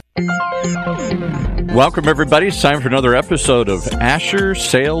Welcome, everybody. It's time for another episode of Asher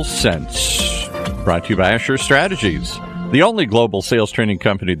Sales Sense, brought to you by Asher Strategies, the only global sales training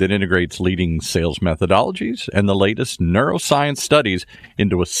company that integrates leading sales methodologies and the latest neuroscience studies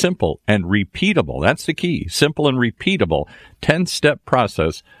into a simple and repeatable, that's the key, simple and repeatable 10-step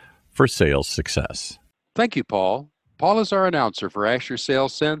process for sales success. Thank you, Paul. Paul is our announcer for Asher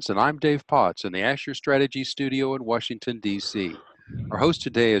Sales Sense, and I'm Dave Potts in the Asher Strategy Studio in Washington, D.C. Our host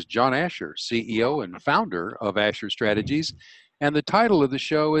today is John Asher, CEO and founder of Asher Strategies, and the title of the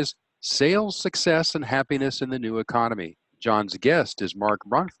show is Sales Success and Happiness in the New Economy. John's guest is Mark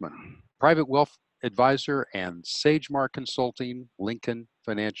Bronfman, Private Wealth Advisor and SageMark Consulting, Lincoln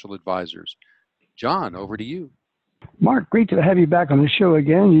Financial Advisors. John, over to you. Mark, great to have you back on the show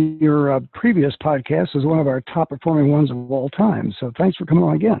again. Your previous podcast was one of our top performing ones of all time, so thanks for coming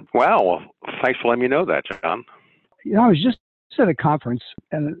on again. Wow, well, thanks for letting me know that, John. You know, I was just at a conference,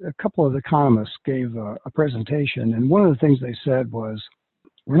 and a couple of economists gave a presentation, and one of the things they said was,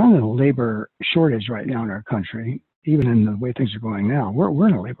 we're not in a labor shortage right now in our country, even in the way things are going now. We're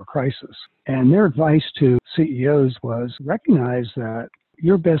in a labor crisis. And their advice to CEOs was recognize that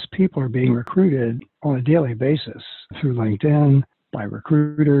your best people are being recruited on a daily basis through LinkedIn, by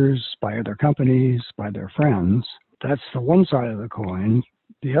recruiters, by other companies, by their friends. That's the one side of the coin.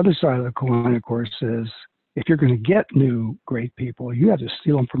 The other side of the coin, of course, is if you're going to get new great people, you have to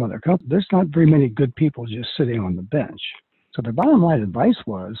steal them from other companies. There's not very many good people just sitting on the bench. So the bottom line advice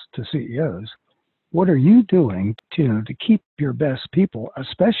was to CEOs, what are you doing to keep your best people,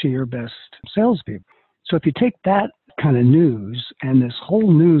 especially your best salespeople? So if you take that kind of news and this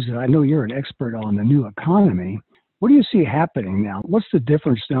whole news that I know you're an expert on, the new economy, what do you see happening now? What's the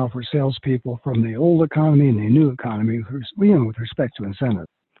difference now for salespeople from the old economy and the new economy with respect to incentives?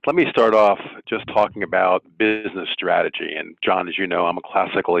 Let me start off just talking about business strategy. And John, as you know, I'm a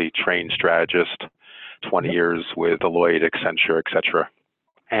classically trained strategist, 20 years with Deloitte, Accenture, et cetera.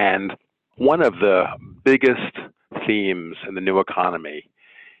 And one of the biggest themes in the new economy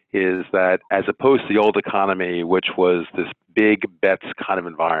is that as opposed to the old economy, which was this big bets kind of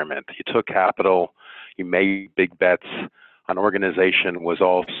environment, you took capital, you made big bets, an organization was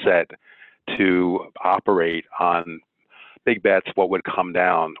all set to operate on big bets, what would come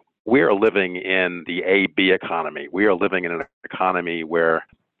down. We are living in the AB economy. We are living in an economy where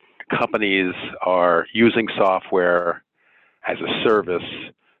companies are using software as a service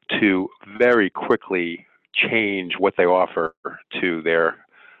to very quickly change what they offer to their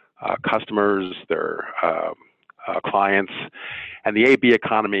customers, their clients. And the AB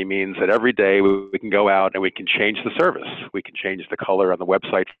economy means that every day we can go out and we can change the service. We can change the color on the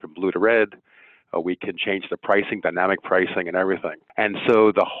website from blue to red. We can change the pricing, dynamic pricing, and everything. And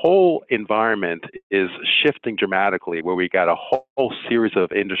so the whole environment is shifting dramatically, where we got a whole series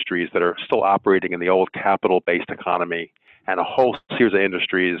of industries that are still operating in the old capital-based economy and a whole series of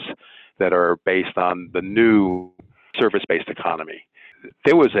industries that are based on the new service-based economy.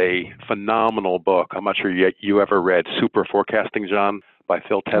 There was a phenomenal book. I'm not sure you ever read Super Forecasting, John, by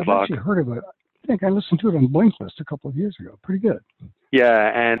Phil Tedlock. I've actually heard of it. I think I listened to it on Blinkist a couple of years ago. Pretty good.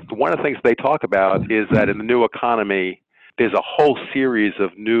 Yeah, and one of the things they talk about is that in the new economy, there's a whole series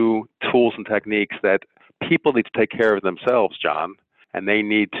of new tools and techniques that people need to take care of themselves, John, and they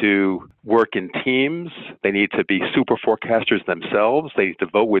need to work in teams. They need to be super forecasters themselves. They need to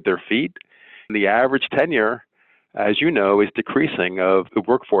vote with their feet. And the average tenure, as you know, is decreasing of the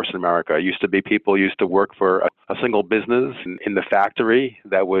workforce in America. It used to be people used to work for a single business in the factory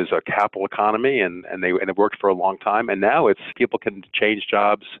that was a capital economy, and it worked for a long time. And now it's people can change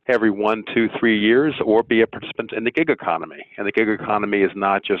jobs every 1, 2, 3 years or be a participant in the gig economy. And the gig economy is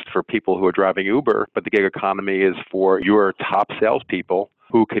not just for people who are driving Uber, but the gig economy is for your top salespeople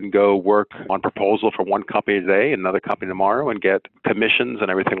who can go work on proposal for one company today, another company tomorrow, and get commissions and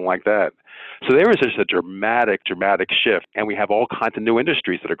everything like that. So there is just a dramatic shift, and we have all kinds of new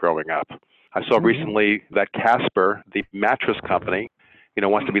industries that are growing up. I saw recently that Casper, the mattress company,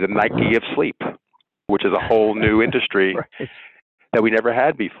 wants to be the Nike of sleep, which is a whole new industry that we never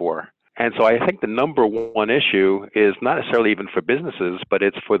had before. And so I think the number one issue is not necessarily even for businesses, but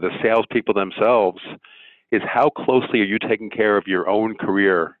it's for the salespeople themselves, is how closely are you taking care of your own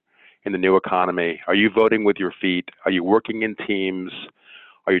career in the new economy? Are you voting with your feet? Are you working in teams?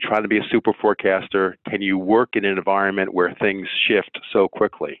 Are you trying to be a super forecaster? Can you work in an environment where things shift so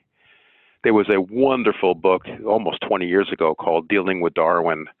quickly? There was a wonderful book almost 20 years ago called Dealing with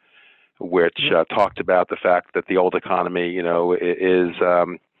Darwin, which talked about the fact that the old economy, is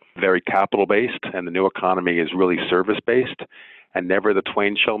very capital-based, and the new economy is really service-based, and never the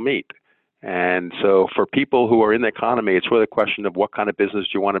twain shall meet. And so for people who are in the economy, it's really a question of what kind of business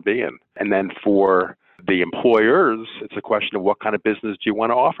do you want to be in? And then for the employers, it's a question of what kind of business do you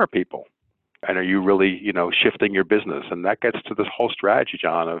want to offer people? And are you really, shifting your business? And that gets to this whole strategy,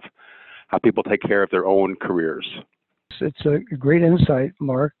 John, of how people take care of their own careers. It's a great insight,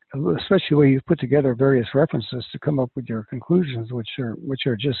 Mark, especially the way you've put together various references to come up with your conclusions, which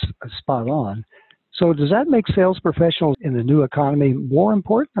are just spot on. So does that make sales professionals in the new economy more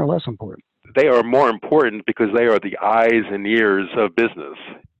important or less important? They are more important because they are the eyes and ears of business.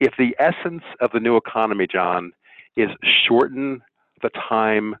 If the essence of the new economy, John, is shorten the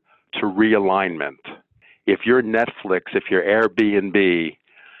time to realignment, if you're Netflix, if you're Airbnb,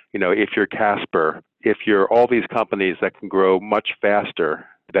 if you're Casper, if you're all these companies that can grow much faster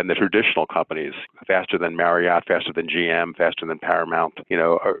than the traditional companies, faster than Marriott, faster than GM, faster than Paramount,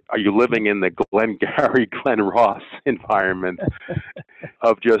 are you living in the Glenn Gary, Glenn Ross environment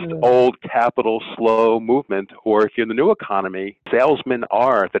of just old capital, slow movement? Or if you're in the new economy, salesmen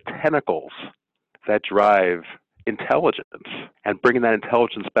are the tentacles that drive intelligence and bringing that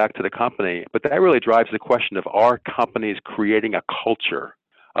intelligence back to the company. But that really drives the question of, are companies creating a culture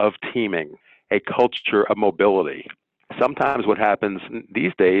of teaming, a culture of mobility? Sometimes what happens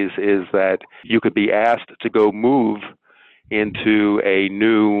these days is that you could be asked to go move into a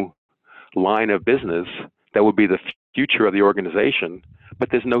new line of business that would be the future of the organization, but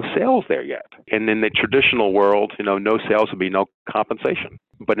there's no sales there yet. And in the traditional world, no sales would be no compensation.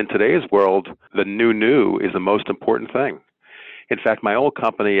 But in today's world, the new is the most important thing. In fact, my old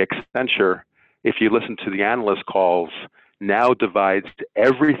company, Accenture, if you listen to the analyst calls, now divides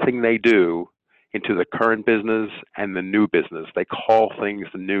everything they do into the current business and the new business. They call things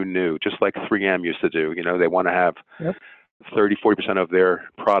the new, just like 3M used to do. They want to have 30-40% of their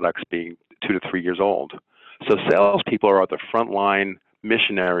products being 2 to 3 years old. So salespeople are the frontline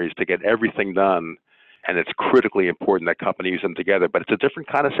missionaries to get everything done, and it's critically important that companies use them together. But it's a different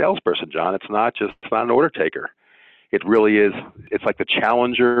kind of salesperson, John. It's not an order taker. It really is. It's like the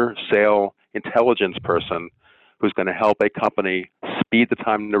challenger sale intelligence person who's going to help a company speed the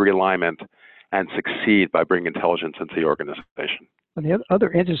time to realignment and succeed by bringing intelligence into the organization. And the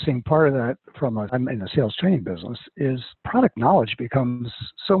other interesting part of that, I'm in the sales training business, is product knowledge becomes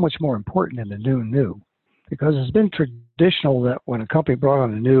so much more important in the new, because it's been traditional that when a company brought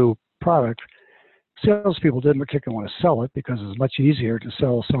on a new product, salespeople didn't particularly want to sell it because it was much easier to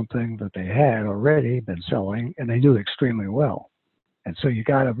sell something that they had already been selling and they knew extremely well. And so you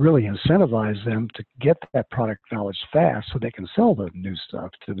got to really incentivize them to get that product knowledge fast so they can sell the new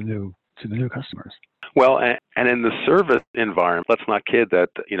stuff to the new customers. Well, and in the service environment, let's not kid that,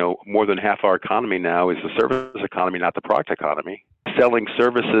 more than half our economy now is the service economy, not the product economy. Selling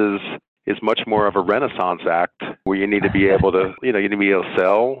services is much more of a Renaissance act where you need to be able to, you need to be able to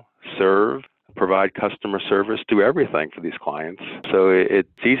sell, serve, provide customer service, do everything for these clients. So it's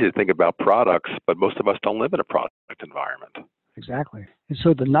easy to think about products, but most of us don't live in a product environment. Exactly. And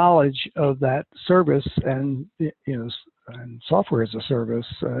so the knowledge of that service and, and software as a service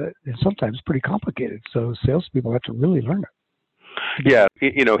is sometimes pretty complicated. So salespeople have to really learn it. Yeah.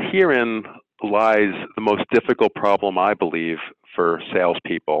 Herein lies the most difficult problem, I believe, for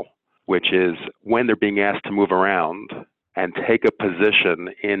salespeople, which is when they're being asked to move around and take a position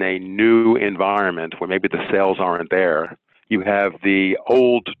in a new environment where maybe the sales aren't there. You have the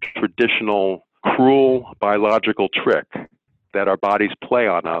old traditional cruel biological trick that our bodies play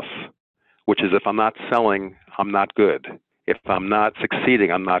on us, which is if I'm not selling, I'm not good. If I'm not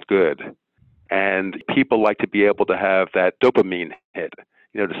succeeding, I'm not good. And people like to be able to have that dopamine hit,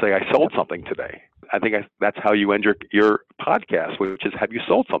 to say, I sold something today. I think that's how you end your podcast, which is, have you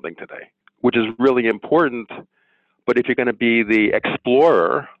sold something today? Which is really important. But if you're going to be the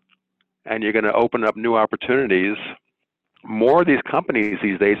explorer and you're going to open up new opportunities, more of these companies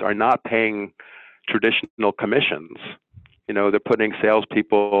these days are not paying traditional commissions. They're putting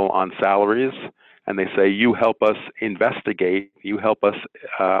salespeople on salaries, and they say, you help us investigate, you help us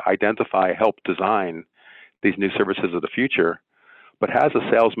identify, help design these new services of the future. But has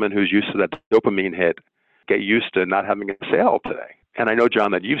a salesman who's used to that dopamine hit get used to not having a sale today? And I know,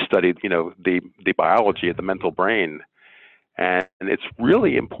 John, that you've studied, the biology of the mental brain, and it's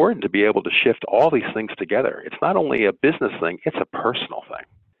really important to be able to shift all these things together. It's not only a business thing, it's a personal thing.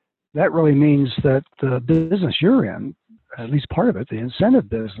 That really means that the business you're in, at least part of it, the incentive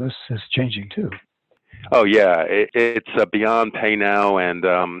business, is changing too. Oh, yeah. It's beyond pay now, and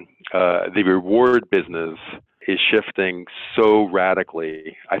the reward business is shifting so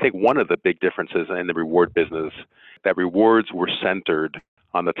radically. I think one of the big differences in the reward business, that rewards were centered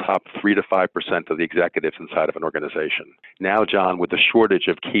on the top 3 to 5% of the executives inside of an organization. Now, John, with the shortage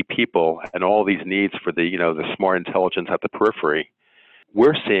of key people and all these needs for the smart intelligence at the periphery,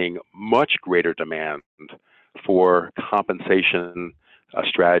 we're seeing much greater demand for compensation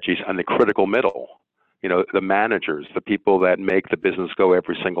strategies on the critical middle. The managers, the people that make the business go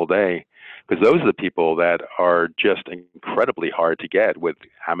every single day, because those are the people that are just incredibly hard to get, with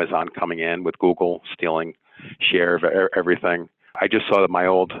Amazon coming in, with Google stealing share of everything. I just saw that my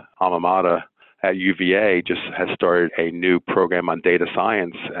old alma mater at UVA just has started a new program on data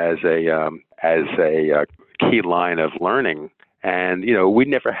science as a key line of learning. And, we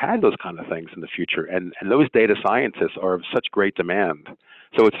never had those kind of things in the future. And those data scientists are of such great demand.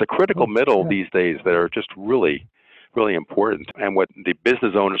 So it's the critical middle these days that are just really, really important. And what the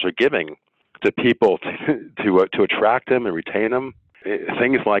business owners are giving to people to attract them and retain them,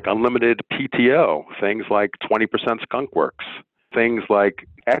 things like unlimited PTO, things like 20% skunk works, things like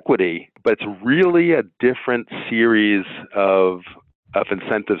equity, but it's really a different series of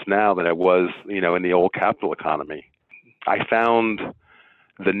incentives now than it was, in the old capital economy. I found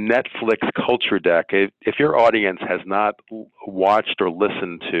the Netflix culture deck. If your audience has not watched or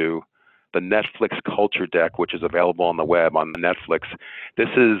listened to the Netflix culture deck, which is available on the web on Netflix, this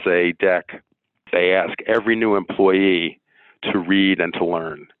is a deck they ask every new employee to read and to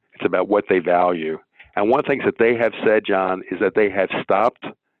learn. It's about what they value. And one of the things that they have said, John, is that they have stopped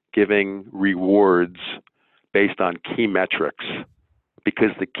giving rewards based on key metrics,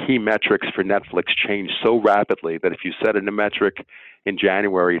 because the key metrics for Netflix change so rapidly that if you set a new metric in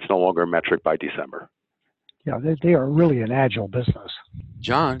January, it's no longer a metric by December. Yeah, they are really an agile business.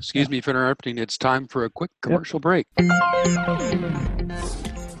 John, excuse me for interrupting. It's time for a quick commercial break.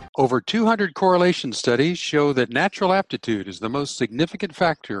 Over 200 correlation studies show that natural aptitude is the most significant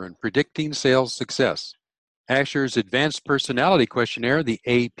factor in predicting sales success. Asher's Advanced Personality Questionnaire, the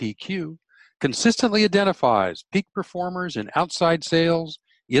APQ, consistently identifies peak performers in outside sales,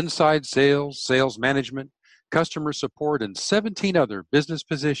 inside sales, sales management, customer support, and 17 other business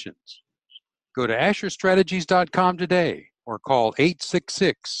positions. Go to AsherStrategies.com today or call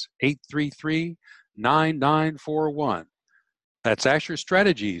 866-833-9941. That's Asher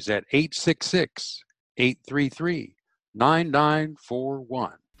Strategies at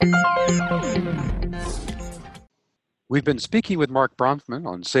 866-833-9941. We've been speaking with Mark Bronfman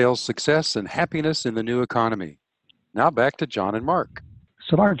on sales success and happiness in the new economy. Now back to John and Mark.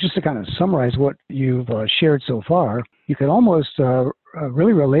 So, Mark, just to kind of summarize what you've shared so far, you could almost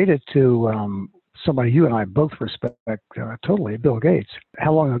really relate it to somebody you and I both respect totally, Bill Gates.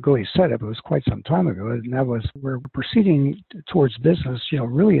 How long ago he said it, but it was quite some time ago, and that was, we're proceeding towards business,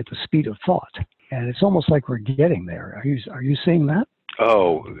 really at the speed of thought. And it's almost like we're getting there. Are you seeing that?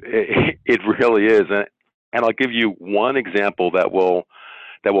 Oh, it really is. And I'll give you one example that will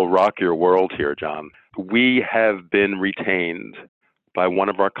rock your world here, John. We have been retained by one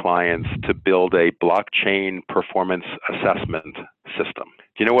of our clients to build a blockchain performance assessment system.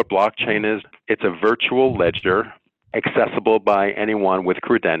 Do you know what blockchain is? It's a virtual ledger accessible by anyone with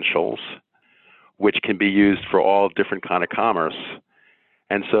credentials, which can be used for all different kind of commerce.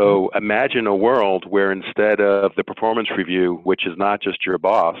 And so imagine a world where instead of the performance review, which is not just your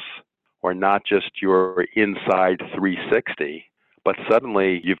boss or not just your inside 360, but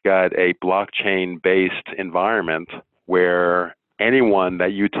suddenly you've got a blockchain-based environment where anyone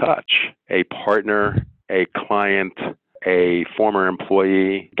that you touch, a partner, a client, a former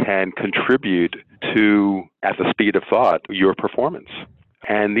employee, can contribute to, at the speed of thought, your performance.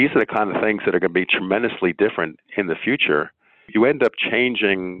 And these are the kind of things that are going to be tremendously different in the future. You end up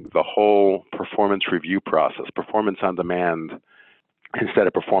changing the whole performance review process, performance on demand, instead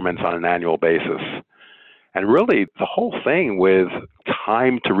of performance on an annual basis. And really, the whole thing with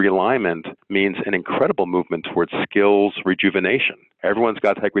time to realignment means an incredible movement towards skills rejuvenation. Everyone's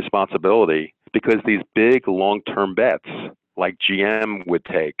got to take responsibility, because these big long-term bets like GM would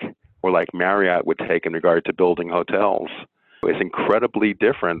take or like Marriott would take in regard to building hotels is incredibly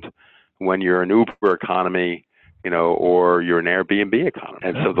different when you're an Uber economy, or you're an Airbnb economy.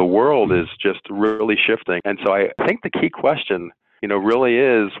 And so the world is just really shifting. And so I think the key question really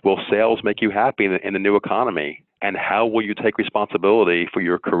is, will sales make you happy in the new economy? And how will you take responsibility for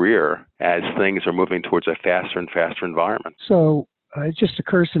your career as things are moving towards a faster and faster environment? So it just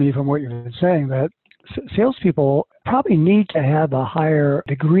occurs to me from what you've been saying that salespeople probably need to have a higher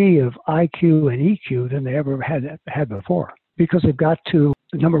degree of IQ and EQ than they ever had before, because they've got to,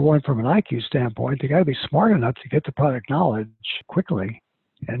 number one, from an IQ standpoint, they got to be smart enough to get the product knowledge quickly.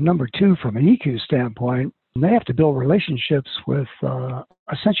 And number two, from an EQ standpoint, they have to build relationships with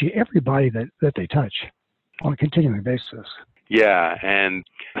essentially everybody that they touch on a continuing basis. Yeah, and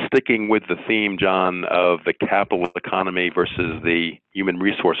sticking with the theme, John, of the capital economy versus the human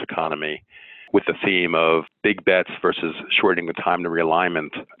resource economy, with the theme of big bets versus shortening the time to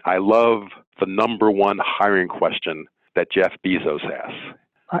realignment, I love the number one hiring question that Jeff Bezos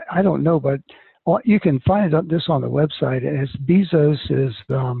asks. I don't know, but you can find this on the website. As Bezos is,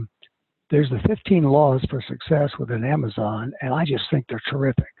 there's the 15 laws for success within Amazon, and I just think they're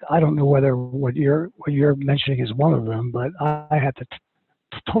terrific. I don't know whether what you're mentioning is one of them, but I have the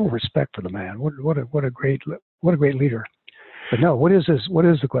total respect for the man. What a great leader. But no, what is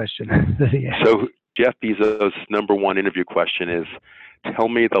the question that he asked? So Jeff Bezos' number one interview question is, tell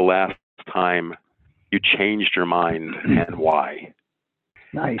me the last time you changed your mind and why.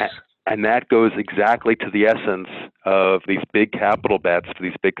 Nice. And that goes exactly to the essence of these big capital bets for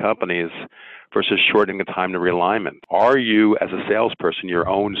these big companies versus shortening the time to realignment. Are you, as a salesperson, your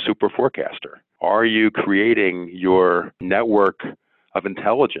own super forecaster? Are you creating your network of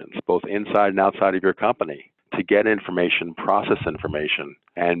intelligence, both inside and outside of your company, to get information, process information,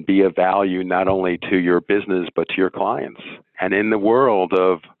 and be of value not only to your business, but to your clients? And in the world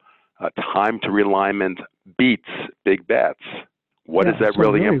of time to realignment beats big bets, what does that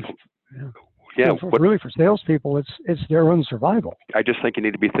really imply? Yeah, really for salespeople, it's their own survival. I just think you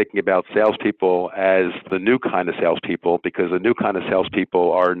need to be thinking about salespeople as the new kind of salespeople, because the new kind of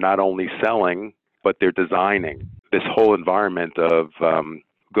salespeople are not only selling, but they're designing. This whole environment of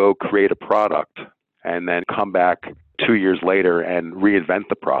go create a product and then come back 2 years later and reinvent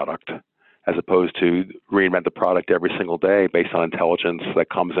the product, as opposed to reinvent the product every single day based on intelligence that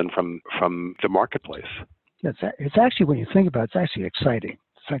comes in from the marketplace. It's actually, when you think about it, it's actually exciting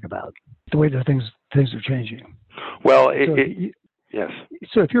to think about the way that things are changing. Well, yes.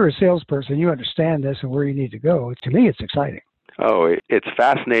 So if you're a salesperson, you understand this and where you need to go. To me, it's exciting. Oh, it's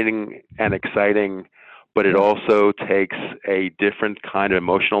fascinating and exciting, but it also takes a different kind of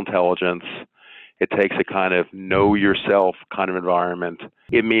emotional intelligence. It takes a kind of know yourself kind of environment.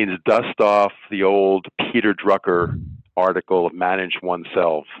 It means dust off the old Peter Drucker article of Manage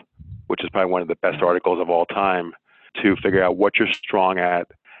Oneself, which is probably one of the best articles of all time, to figure out what you're strong at,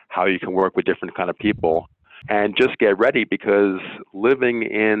 how you can work with different kind of people, and just get ready, because living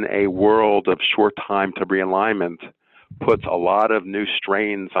in a world of short time to realignment puts a lot of new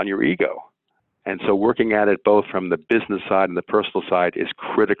strains on your ego. And so working at it both from the business side and the personal side is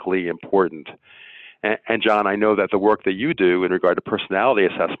critically important. And John, I know that the work that you do in regard to personality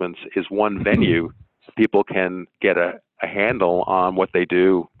assessments is one venue people can get a handle on what they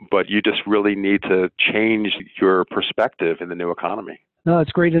do, but you just really need to change your perspective in the new economy. No,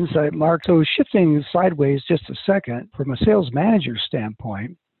 it's great insight, Mark. So shifting sideways just a second, from a sales manager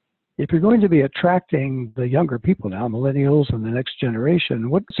standpoint, if you're going to be attracting the younger people now, millennials and the next generation,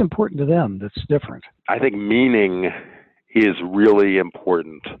 what's important to them that's different? I think meaning is really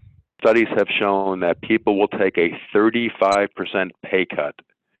important. Studies have shown that people will take a 35% pay cut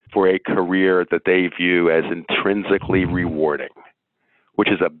for a career that they view as intrinsically rewarding, which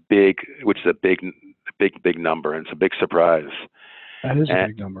is a big number, and it's a big surprise. That is a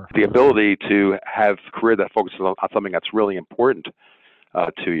big number. The ability to have a career that focuses on something that's really important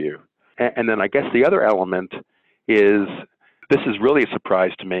to you. And then I guess the other element is, this is really a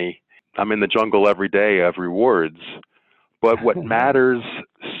surprise to me. I'm in the jungle every day of rewards, but what matters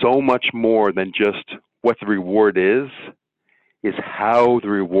so much more than just what the reward is how the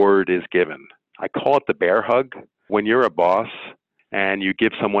reward is given. I call it the bear hug. When you're a boss and you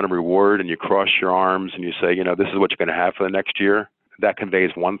give someone a reward and you cross your arms and you say, this is what you're going to have for the next year, that conveys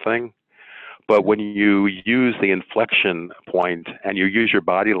one thing. But when you use the inflection point and you use your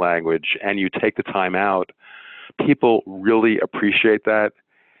body language and you take the time out, people really appreciate that.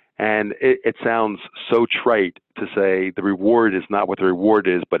 And it sounds so trite to say the reward is not what the reward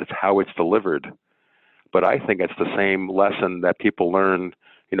is, but it's how it's delivered. But I think it's the same lesson that people learn,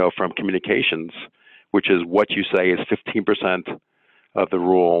 from communications, which is what you say is 15% of the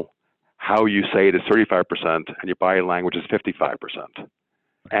rule, how you say it is 35%, and your body language is 55%.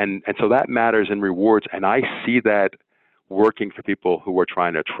 And so that matters in rewards. And I see that working for people who are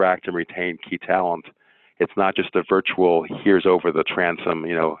trying to attract and retain key talent. It's not just a virtual, here's over the transom,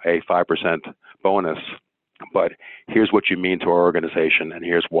 a 5% bonus, but here's what you mean to our organization, and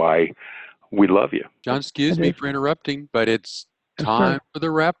here's why we love you. John, excuse me for interrupting, but it's time for the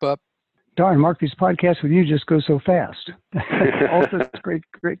wrap-up. Darn, Mark, these podcasts with you just go so fast. Also, it's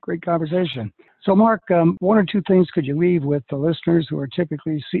great conversation. So, Mark, one or two things could you leave with the listeners who are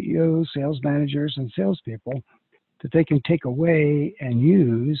typically CEOs, sales managers, and salespeople that they can take away and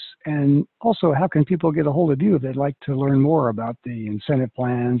use? And also, how can people get a hold of you if they'd like to learn more about the incentive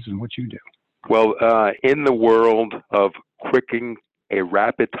plans and what you do? Well, in the world of quickening a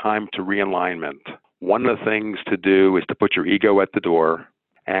rapid time to realignment. One of the things to do is to put your ego at the door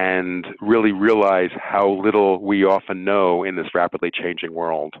and really realize how little we often know in this rapidly changing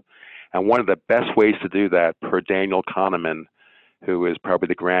world. And one of the best ways to do that, per Daniel Kahneman, who is probably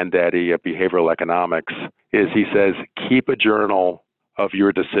the granddaddy of behavioral economics, is he says, keep a journal of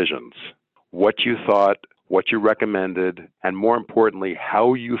your decisions, what you thought, what you recommended, and more importantly,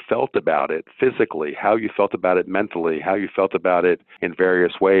 how you felt about it physically, how you felt about it mentally, how you felt about it in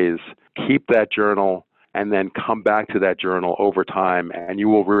various ways. Keep that journal and then come back to that journal over time, and you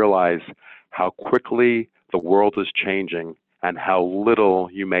will realize how quickly the world is changing and how little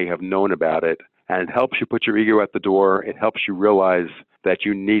you may have known about it. And it helps you put your ego at the door. It helps you realize that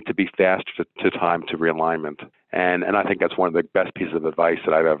you need to be fast to time to realignment. And I think that's one of the best pieces of advice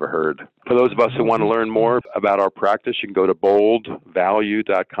that I've ever heard. For those of us who want to learn more about our practice, you can go to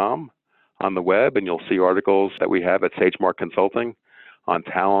boldvalue.com on the web, and you'll see articles that we have at SageMark Consulting on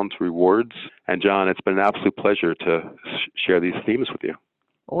talent, rewards. And John, it's been an absolute pleasure to share these themes with you.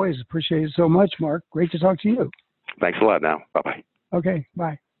 Always appreciate it so much, Mark. Great to talk to you. Thanks a lot now. Bye-bye. Okay,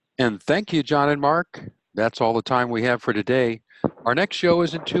 bye. And thank you, John and Mark. That's all the time we have for today. Our next show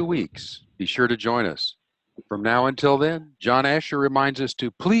is in 2 weeks. Be sure to join us. From now until then, John Asher reminds us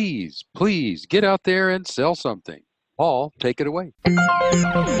to please get out there and sell something. Paul, take it away.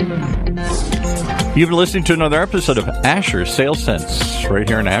 You've been listening to another episode of Asher Sales Sense right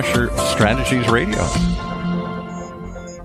here on Asher Strategies Radio.